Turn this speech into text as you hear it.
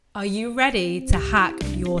Are you ready to hack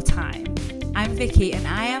your time? I'm Vicky and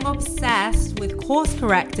I am obsessed with course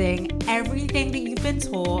correcting everything that you've been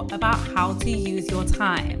taught about how to use your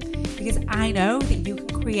time, because I know that you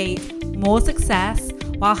can create more success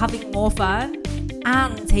while having more fun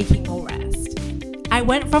and taking more rest. I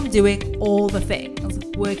went from doing all the things,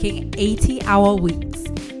 working 80-hour weeks,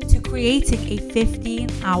 to creating a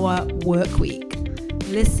 15-hour work week.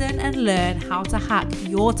 Listen and learn how to hack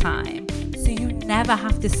your time so you never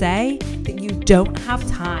have to say that you don't have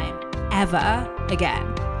time ever again.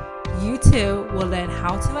 You too will learn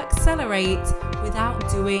how to accelerate without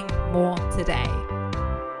doing more today.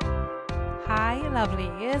 Hi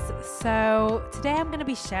lovelies. So today I'm going to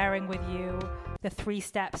be sharing with you the 3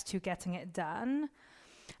 steps to getting it done.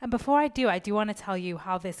 And before I do want to tell you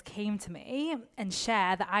how this came to me and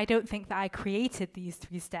share that I don't think that I created these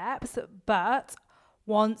 3 steps, but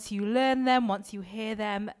once you learn them, once you hear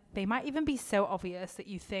them, they might even be so obvious that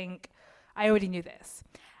you think, I already knew this.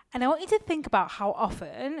 And I want you to think about how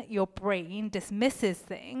often your brain dismisses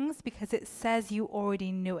things because it says you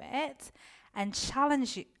already knew it, and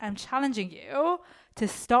I'm challenging you to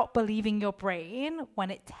stop believing your brain when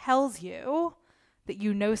it tells you that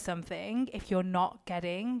you know something if you're not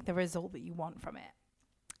getting the result that you want from it.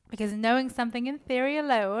 Because knowing something in theory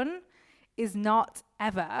alone is not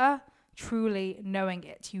ever truly knowing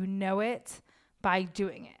it. You know it by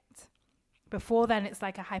doing it. Before then, it's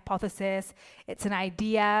like a hypothesis, it's an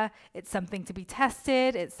idea, it's something to be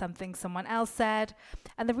tested, it's something someone else said.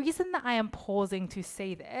 And the reason that I am pausing to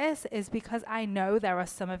say this is because I know there are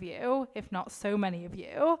some of you, if not so many of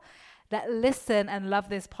you, that listen and love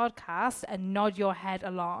this podcast and nod your head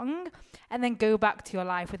along and then go back to your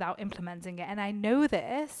life without implementing it. And I know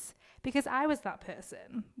this because I was that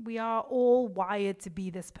person. We are all wired to be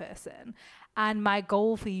this person. And my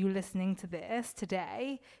goal for you listening to this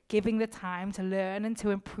today, giving the time to learn and to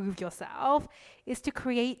improve yourself, is to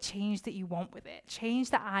create change that you want with it. Change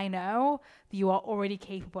that I know that you are already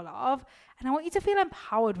capable of. And I want you to feel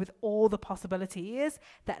empowered with all the possibilities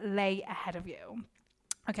that lay ahead of you.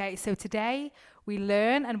 Okay, so today we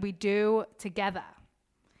learn and we do together.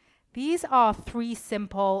 These are 3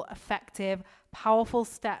 simple, effective, powerful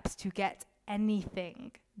steps to get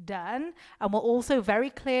anything done, and will also very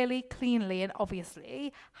clearly, cleanly, and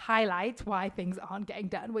obviously highlight why things aren't getting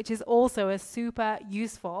done, which is also a super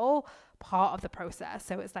useful part of the process.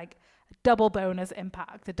 So it's like a double bonus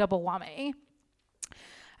impact, a double whammy.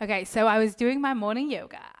 Okay, so I was doing my morning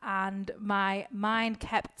yoga and my mind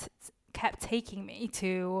kept taking me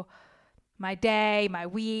to my day, my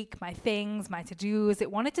week, my things, my to-dos. It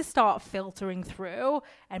wanted to start filtering through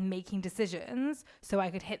and making decisions so I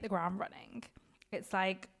could hit the ground running. It's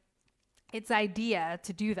like its idea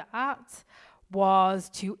to do that was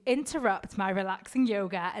to interrupt my relaxing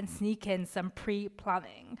yoga and sneak in some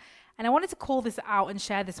pre-planning. And I wanted to call this out and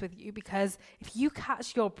share this with you because if you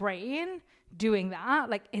catch your brain doing that,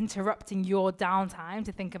 like interrupting your downtime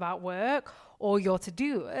to think about work or your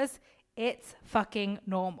to-dos, it's fucking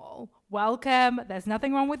normal. Welcome. There's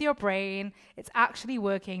nothing wrong with your brain. It's actually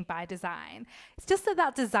working by design. It's just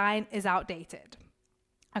that design is outdated.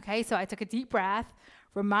 Okay, so I took a deep breath,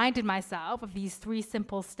 reminded myself of these 3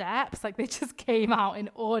 simple steps, like they just came out in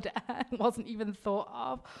order. It wasn't even thought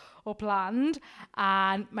of or planned.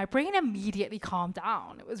 And my brain immediately calmed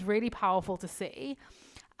down. It was really powerful to see.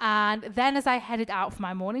 And then as I headed out for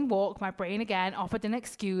my morning walk, my brain again offered an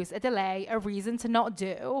excuse, a delay, a reason to not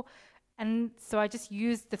do. And so I just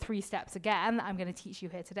used the 3 steps again that I'm going to teach you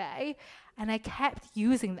here today. And I kept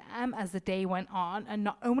using them as the day went on. And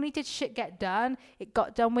not only did shit get done, it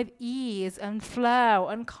got done with ease and flow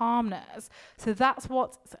and calmness. So that's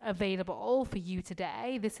what's available for you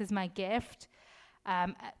today. This is my gift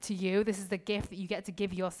to you. This is the gift that you get to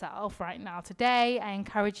give yourself right now today. I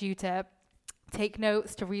encourage you to take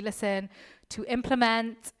notes, to re-listen, to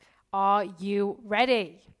implement. Are you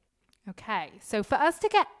ready? Okay, so for us to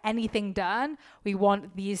get anything done, we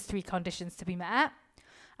want these 3 conditions to be met.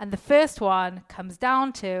 And the first one comes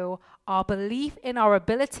down to our belief in our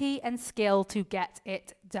ability and skill to get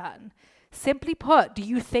it done. Simply put, do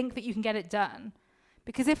you think that you can get it done?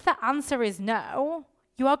 Because if the answer is no,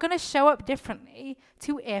 you are going to show up differently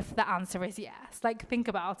to if the answer is yes. Like, think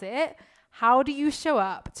about it. How do you show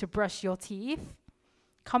up to brush your teeth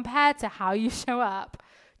compared to how you show up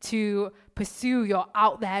to pursue your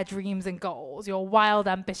out there dreams and goals, your wild,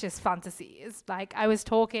 ambitious fantasies? Like, I was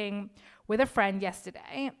talking with a friend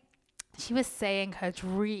yesterday. She was saying her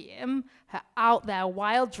dream, her out there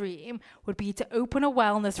wild dream, would be to open a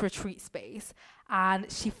wellness retreat space.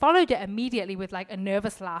 And she followed it immediately with like a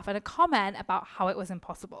nervous laugh and a comment about how it was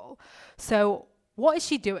impossible. So what is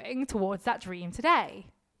she doing towards that dream today?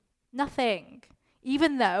 Nothing.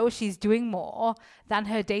 Even though she's doing more than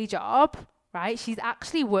her day job, right? She's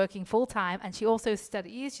actually working full time, and she also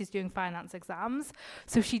studies. She's doing finance exams.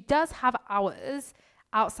 So she does have hours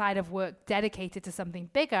outside of work dedicated to something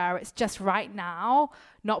bigger. It's just right now,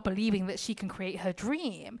 not believing that she can create her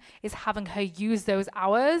dream is having her use those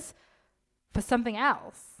hours for something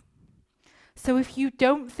else. So if you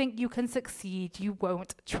don't think you can succeed, you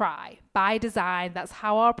won't try. By design, that's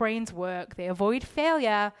how our brains work. They avoid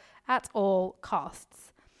failure at all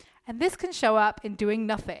costs. And this can show up in doing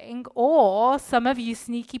nothing, or some of you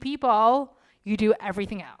sneaky people, you do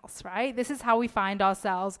everything else, right? This is how we find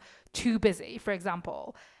ourselves too busy. For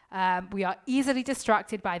example, we are easily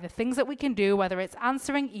distracted by the things that we can do, whether it's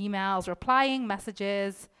answering emails, replying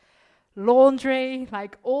messages, laundry,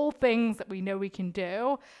 like all things that we know we can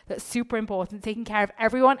do that's super important, taking care of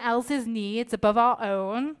everyone else's needs above our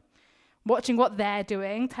own, watching what they're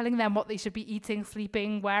doing, telling them what they should be eating,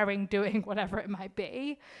 sleeping, wearing, doing, whatever it might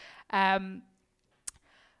be.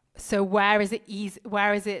 So where is it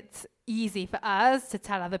easy for us to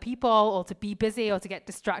tell other people or to be busy or to get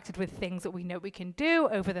distracted with things that we know we can do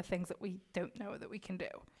over the things that we don't know that we can do?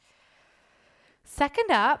 Second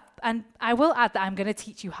up, and I will add that I'm going to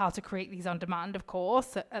teach you how to create these on demand, of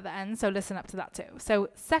course, at the end, so listen up to that too. So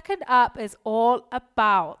second up is all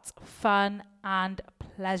about fun and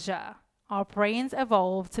pleasure. Our brains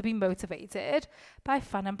evolved to be motivated by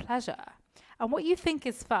fun and pleasure. And what you think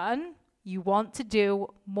is fun, you want to do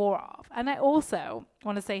more of. And I also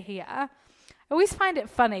want to say here, I always find it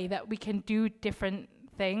funny that we can do different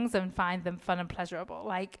things and find them fun and pleasurable.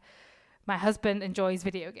 Like, my husband enjoys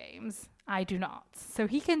video games. I do not. So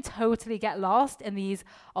he can totally get lost in these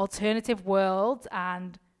alternative worlds,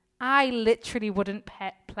 and I literally wouldn't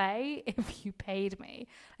play if you paid me.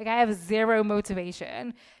 Like, I have zero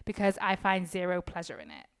motivation because I find zero pleasure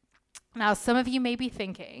in it. Now, some of you may be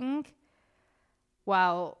thinking,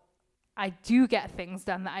 well, I do get things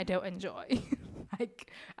done that I don't enjoy.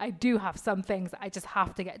 Like, I do have some things that I just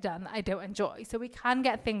have to get done that I don't enjoy. So we can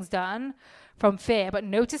get things done from fear, but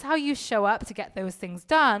notice how you show up to get those things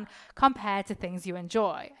done compared to things you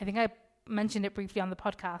enjoy. I think I mentioned it briefly on the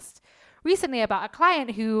podcast recently about a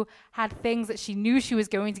client who had things that she knew she was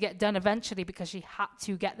going to get done eventually because she had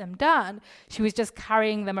to get them done. She was just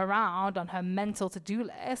carrying them around on her mental to-do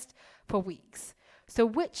list for weeks. So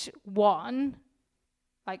which one,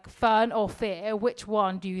 like fun or fear, which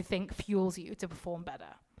one do you think fuels you to perform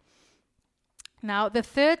better? Now, the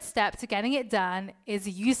third step to getting it done is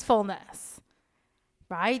usefulness,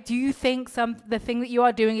 right? Do you think the thing that you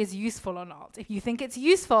are doing is useful or not? If you think it's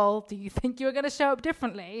useful, do you think you're going to show up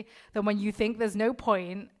differently than when you think there's no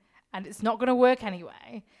point and it's not going to work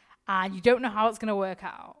anyway and you don't know how it's going to work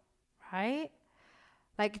out, right?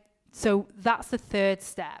 Like, so that's the third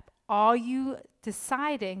step. Are you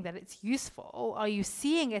deciding that it's useful? Are you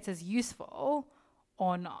seeing it as useful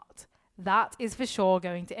or not? That is for sure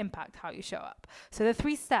going to impact how you show up. So the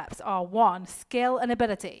 3 steps are 1, skill and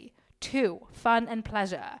ability. 2, fun and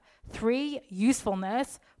pleasure. 3,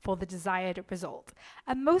 usefulness for the desired result.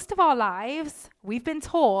 And most of our lives, we've been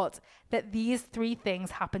taught that these 3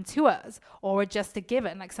 things happen to us or are just a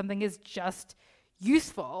given, like something is just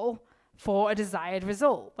useful for a desired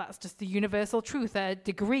result. That's just the universal truth. A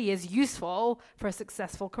degree is useful for a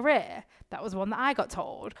successful career. That was one that I got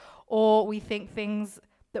told. Or we think things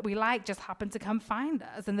that we like just happen to come find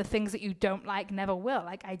us, and the things that you don't like never will.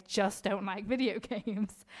 Like, I just don't like video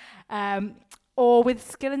games. Or with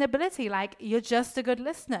skill and ability, like you're just a good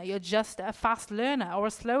listener. You're just a fast learner or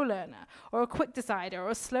a slow learner or a quick decider or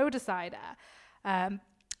a slow decider.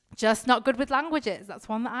 Just not good with languages. That's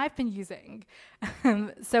one that I've been using.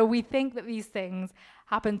 So we think that these things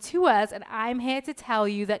happen to us, and I'm here to tell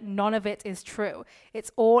you that none of it is true.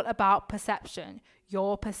 It's all about perception,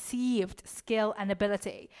 your perceived skill and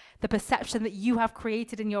ability, the perception that you have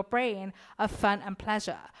created in your brain of fun and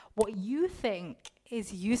pleasure, what you think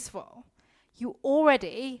is useful. You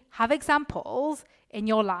already have examples in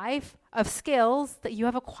your life of skills that you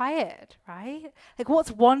have acquired, right? Like,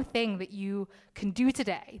 what's one thing that you can do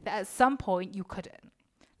today that at some point you couldn't?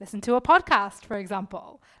 Listen to a podcast, for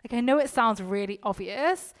example. Like, I know it sounds really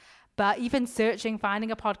obvious, but even searching,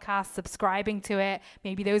 finding a podcast, subscribing to it,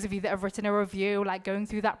 maybe those of you that have written a review, like going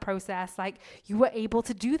through that process, like you were able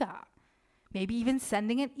to do that. Maybe even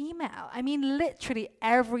sending an email. I mean, literally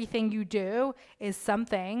everything you do is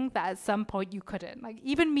something that at some point you couldn't. Like,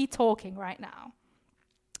 even me talking right now.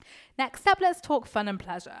 Next up, let's talk fun and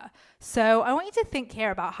pleasure. So I want you to think here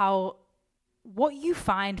about how what you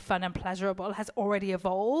find fun and pleasurable has already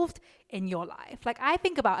evolved in your life. Like, I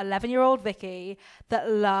think about 11-year-old Vicky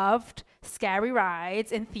that loved scary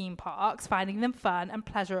rides in theme parks, finding them fun and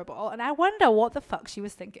pleasurable. And I wonder what the fuck she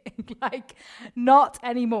was thinking. Like, not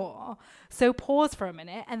anymore. So pause for a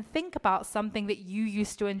minute and think about something that you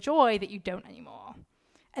used to enjoy that you don't anymore.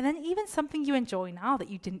 And then even something you enjoy now that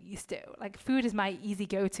you didn't used to. Like, food is my easy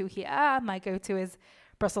go-to here. My go-to is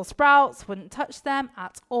Brussels sprouts. Wouldn't touch them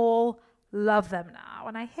at all. Love them now.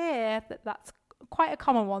 And I hear that that's quite a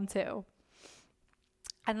common one too.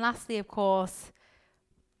 And lastly, of course,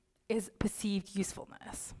 is perceived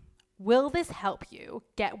usefulness. Will this help you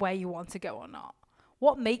get where you want to go or not?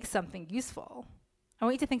 What makes something useful? I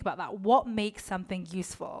want you to think about that. What makes something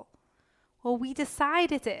useful? Well, we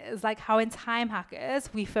decide it is. Like how in Time Hackers,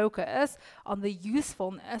 we focus on the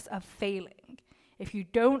usefulness of failing. If you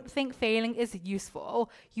don't think failing is useful,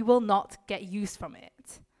 you will not get use from it.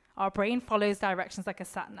 Our brain follows directions like a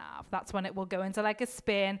sat nav. That's when it will go into like a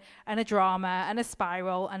spin and a drama and a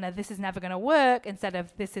spiral and a this is never going to work instead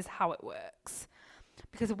of this is how it works.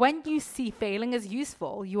 Because when you see failing as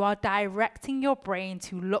useful, you are directing your brain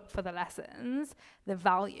to look for the lessons, the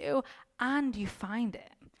value, and you find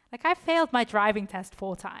it. Like, I failed my driving test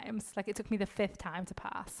 4 times. Like, it took me the 5th time to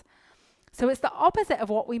pass. So it's the opposite of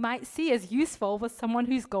what we might see as useful for someone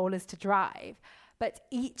whose goal is to drive. But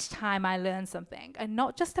each time I learned something, and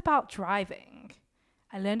not just about driving,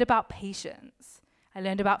 I learned about patience. I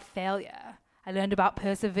learned about failure. I learned about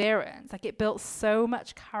perseverance. Like, it built so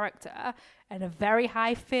much character and a very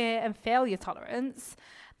high fear and failure tolerance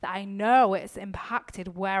that I know it's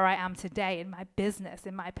impacted where I am today in my business,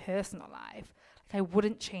 in my personal life. Like, I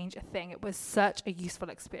wouldn't change a thing. It was such a useful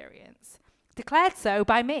experience. Declared so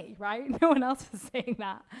by me, right? No one else was saying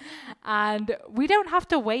that. And we don't have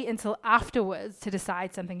to wait until afterwards to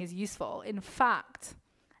decide something is useful. In fact,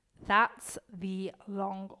 that's the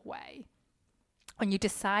long way. When you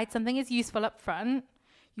decide something is useful up front,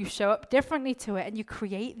 you show up differently to it and you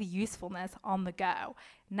create the usefulness on the go.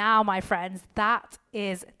 Now, my friends, that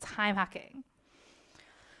is time hacking.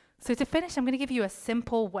 So to finish, I'm going to give you a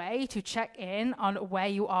simple way to check in on where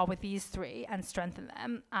you are with these 3 and strengthen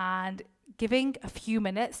them. And giving a few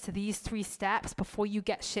minutes to these 3 steps before you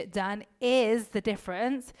get shit done is the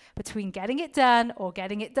difference between getting it done or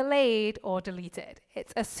getting it delayed or deleted.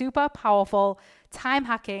 It's a super powerful time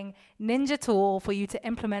hacking ninja tool for you to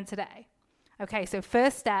implement today. Okay, so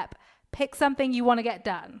first step, pick something you want to get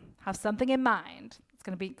done. Have something in mind. It's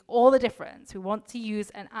going to be all the difference. We want to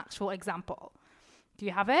use an actual example. Do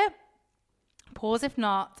you have it? Pause if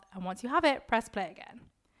not, and once you have it, press play again.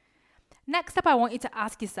 Next up, I want you to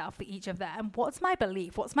ask yourself for each of them, what's my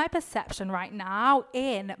belief? What's my perception right now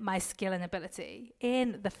in my skill and ability,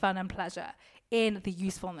 in the fun and pleasure, in the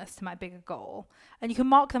usefulness to my bigger goal? And you can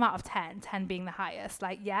mark them out of 10, 10 being the highest.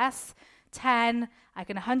 Like, yes, 10, I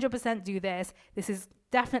can 100% do this. This is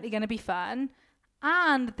definitely going to be fun.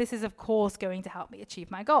 And this is, of course, going to help me achieve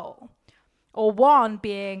my goal. Or 1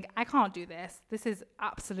 being, I can't do this. This is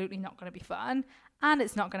absolutely not going to be fun. And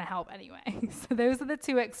it's not going to help anyway. So those are the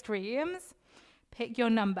 2 extremes. Pick your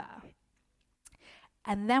number.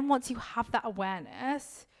 And then once you have that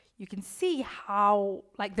awareness, you can see how,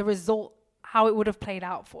 like the result, how it would have played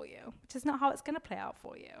out for you, which is not how it's going to play out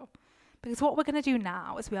for you. Because what we're going to do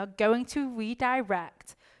now is we are going to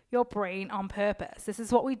redirect your brain on purpose. This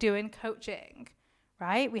is what we do in coaching,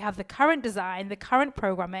 right? We have the current design, the current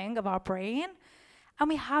programming of our brain, and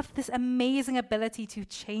we have this amazing ability to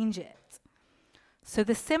change it. So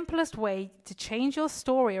the simplest way to change your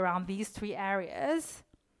story around these 3 areas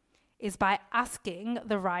is by asking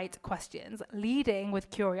the right questions, leading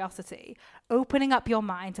with curiosity, opening up your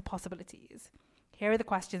mind to possibilities. Here are the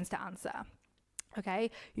questions to answer.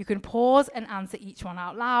 Okay, you can pause and answer each one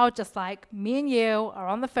out loud, just like me and you are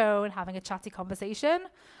on the phone having a chatty conversation,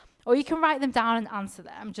 or you can write them down and answer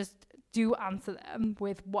them. Just do answer them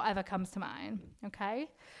with whatever comes to mind. Okay,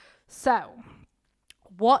 so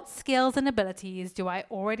what skills and abilities do I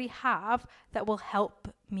already have that will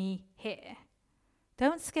help me here?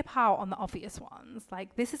 Don't skip out on the obvious ones.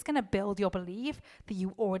 Like, this is going to build your belief that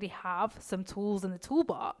you already have some tools in the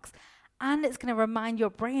toolbox, and it's going to remind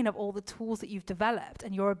your brain of all the tools that you've developed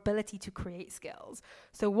and your ability to create skills.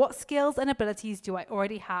 So what skills and abilities do I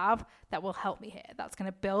already have that will help me here? That's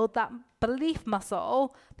going to build that belief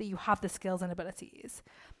muscle that you have the skills and abilities.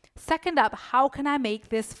 Second up, how can I make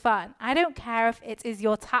this fun? I don't care if it is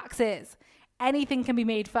your taxes. Anything can be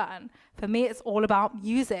made fun. For me, it's all about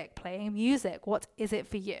music, playing music. What is it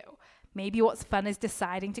for you? Maybe what's fun is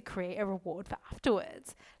deciding to create a reward for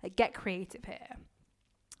afterwards. Like, get creative here.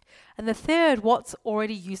 And the third, what's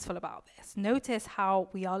already useful about this? Notice how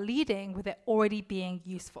we are leading with it already being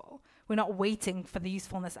useful. We're not waiting for the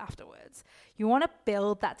usefulness afterwards. You want to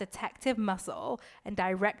build that detective muscle and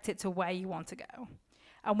direct it to where you want to go.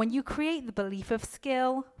 And when you create the belief of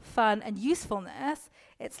skill, fun, and usefulness,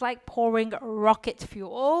 it's like pouring rocket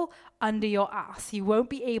fuel under your ass. You won't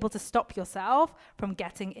be able to stop yourself from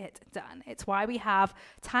getting it done. It's why we have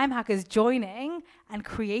time hackers joining and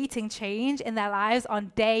creating change in their lives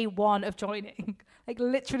on day one of joining, like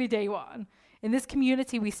literally day one. In this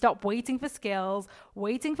community, we stop waiting for skills,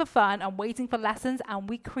 waiting for fun, and waiting for lessons, and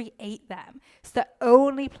we create them. It's the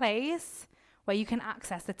only place where you can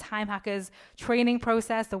access the Time Hackers training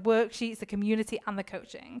process, the worksheets, the community, and the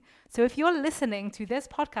coaching. So if you're listening to this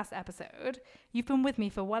podcast episode, you've been with me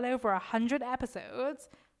for well over 100 episodes.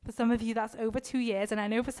 For some of you, that's over 2 years. And I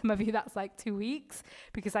know for some of you, that's like 2 weeks,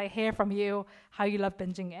 because I hear from you how you love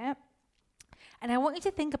binging it. And I want you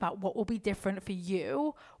to think about what will be different for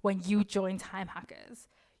you when you join Time Hackers.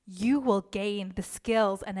 You will gain the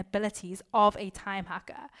skills and abilities of a time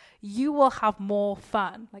hacker. You will have more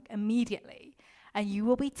fun, like immediately. And you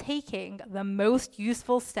will be taking the most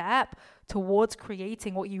useful step towards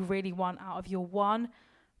creating what you really want out of your one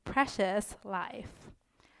precious life.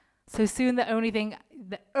 So soon the only thing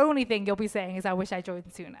you'll be saying is, I wish I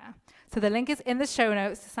joined sooner. So the link is in the show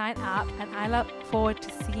notes to sign up, and I look forward to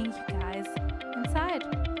seeing you guys inside.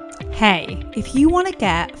 Hey, if you want to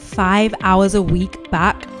get 5 hours a week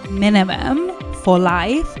back minimum for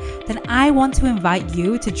life, then I want to invite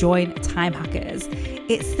you to join Time Hackers.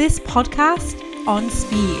 It's this podcast on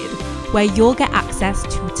speed where you'll get access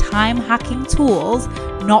to time hacking tools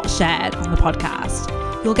not shared on the podcast.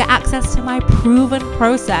 You'll get access to my proven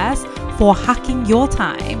process for hacking your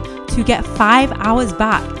time to get 5 hours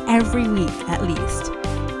back every week at least.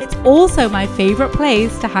 It's also my favorite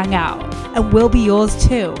place to hang out, and will be yours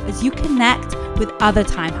too, as you connect with other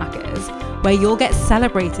time hackers, where you'll get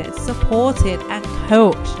celebrated, supported, and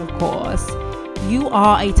coached, of course. You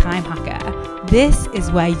are a time hacker. This is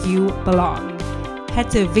where you belong. Head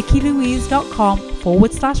to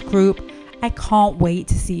vickylouise.com/group. I can't wait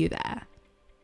to see you there.